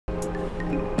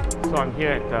So I'm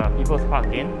here at People's Park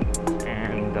Inn,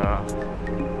 and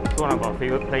it's one of our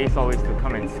favorite places always to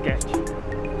come and sketch.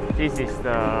 This is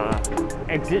the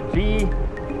exit B,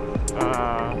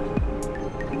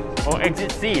 or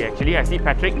exit C actually. I see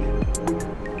Patrick.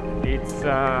 It's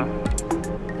a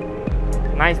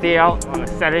nice day out on a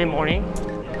Saturday morning.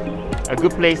 A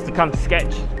good place to come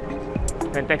sketch.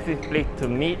 Fantastic place to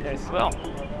meet as well.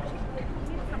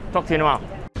 Talk to you in a while.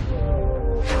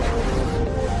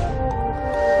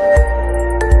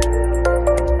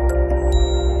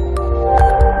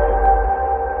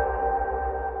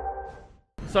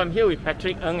 So I'm here with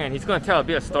Patrick Ng, and he's going to tell a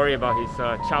bit of story about his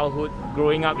childhood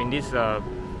growing up in this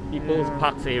People's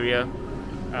Parks area.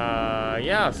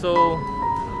 Yeah, so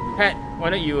Pat, why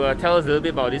don't you tell us a little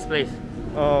bit about this place?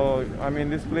 Oh, I mean,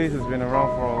 this place has been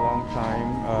around for a long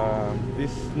time.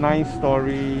 This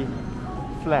 9-story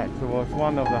flat was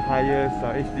one of the highest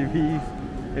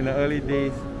HDBs in the early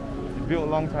days. Built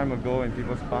a long time ago in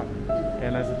People's Park.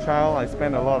 And as a child, I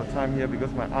spent a lot of time here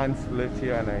because my aunts lived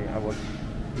here, and I was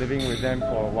living with them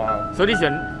for a while. So this is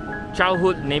your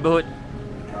childhood neighborhood?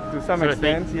 To some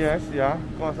extent, yes, yeah.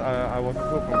 Because I was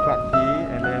also from Clarke Quay,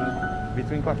 and then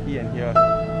between Clarke Quay and here.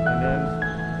 And then,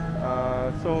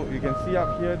 so you can see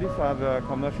up here, these are the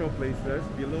commercial places.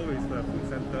 Below is the food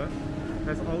center.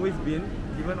 Has always been,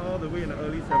 even all the way in the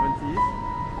early 70s.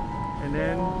 And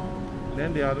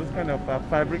then there are those kind of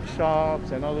fabric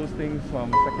shops and all those things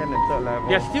from second and third level.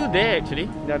 They're still there actually?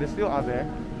 Yeah, they still are there.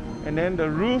 And then the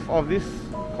roof of this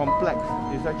complex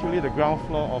is actually the ground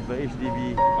floor of the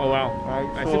HDB. Oh wow!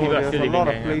 Right, so there's a lot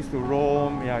of place to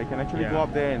roam. Yeah, you can actually go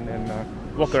up there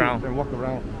and walk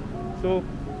around. So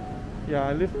yeah,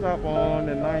 I lived up on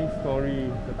the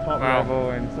 9th-story, the top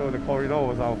level, and so the corridor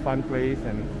was our fun place,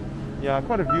 and yeah,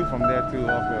 quite a view from there too.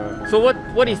 Of the so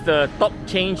what is the top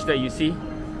change that you see?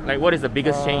 Like, what is the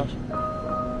biggest change?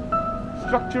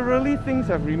 Structurally, things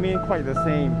have remained quite the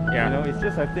same. Yeah. You know, it's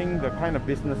just, I think, the kind of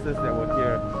businesses that were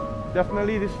here.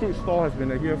 Definitely, this fruit store has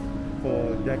been here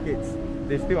for decades.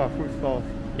 They still are fruit stores.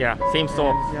 Yeah, same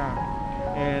store. Yeah,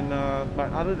 and but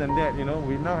other than that, you know,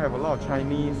 we now have a lot of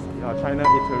Chinese, China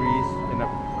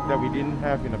eateries that we didn't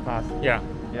have in the past. Yeah.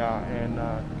 Yeah, and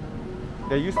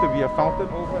there used to be a fountain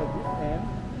over at this end.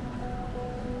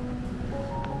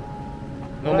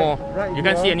 No more. Right you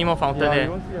can't see any more fountain there. You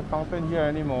don't see a fountain here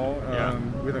anymore.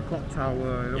 With a clock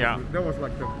tower. That was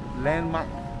like the landmark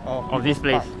of this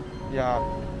place. Park. Yeah.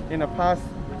 In the past,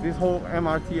 this whole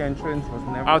MRT entrance was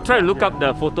never. I'll try to look up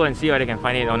the photo and see whether I can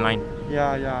find it online.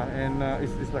 Yeah, and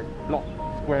it's like block,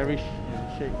 squarish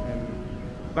in shape,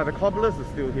 but the cobblers are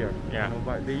still here. Yeah. You know,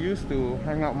 but they used to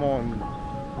hang out more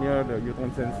near the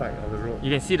Yutonsen side of the road.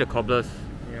 You can see the cobblers.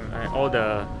 Yeah. All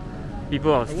the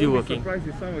people are still working. I'm surprised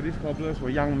if some of these cobblers were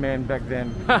young men back then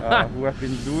who have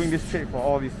been doing this trade for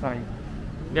all this time.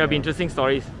 There'll be interesting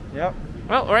stories. Yep.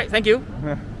 Well, alright, thank you.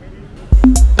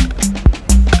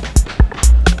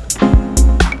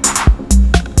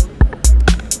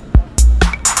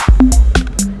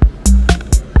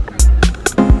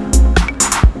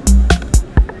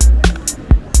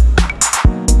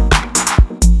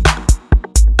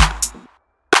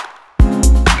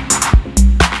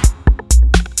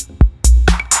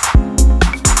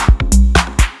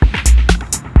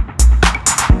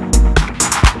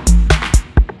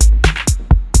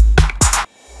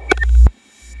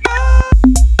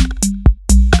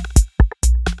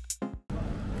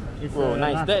 Oh,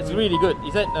 nice. That's really good.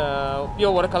 Is that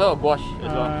pure watercolor or gouache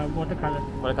as well? Watercolor.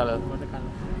 Watercolor.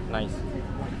 Nice.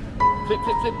 Flip.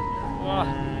 Wow.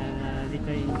 Little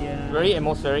India. Very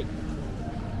atmospheric.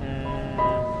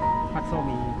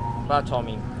 Bak chor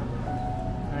mee.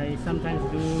 I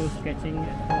sometimes do sketching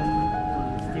at home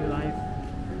on still life,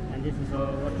 and this is a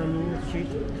Waterloo Street.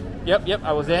 Yep,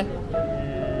 I was there.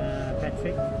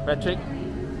 Patrick.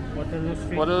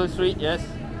 Waterloo Street, yes.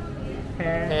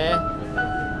 Hair.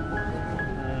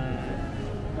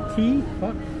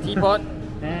 Teapot.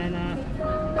 And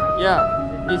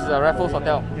yeah, this is a Raffles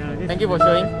Hotel. Yeah, thank you for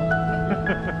showing.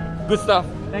 Good stuff.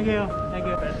 Thank you.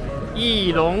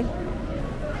 Yi Long.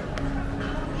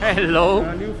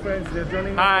 Hello. New friends, they're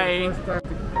joining Hi. us for the first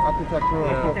time.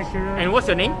 Architectural. And what's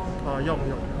your name?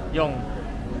 Yong.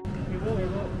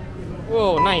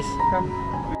 Whoa, nice.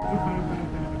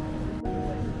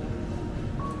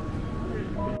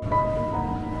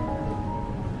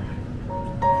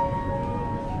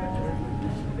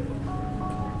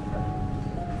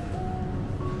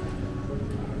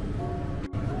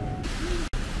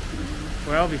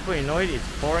 Well, before you know it, it's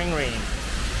pouring rain.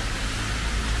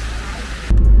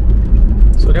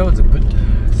 So that was a good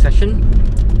session,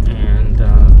 and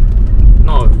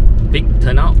not a big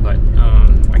turnout, but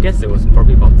I guess there was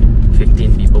probably about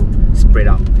 15 people spread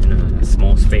out in a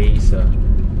small space,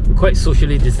 quite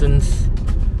socially distanced,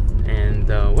 and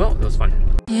well, it was fun.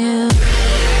 Yeah.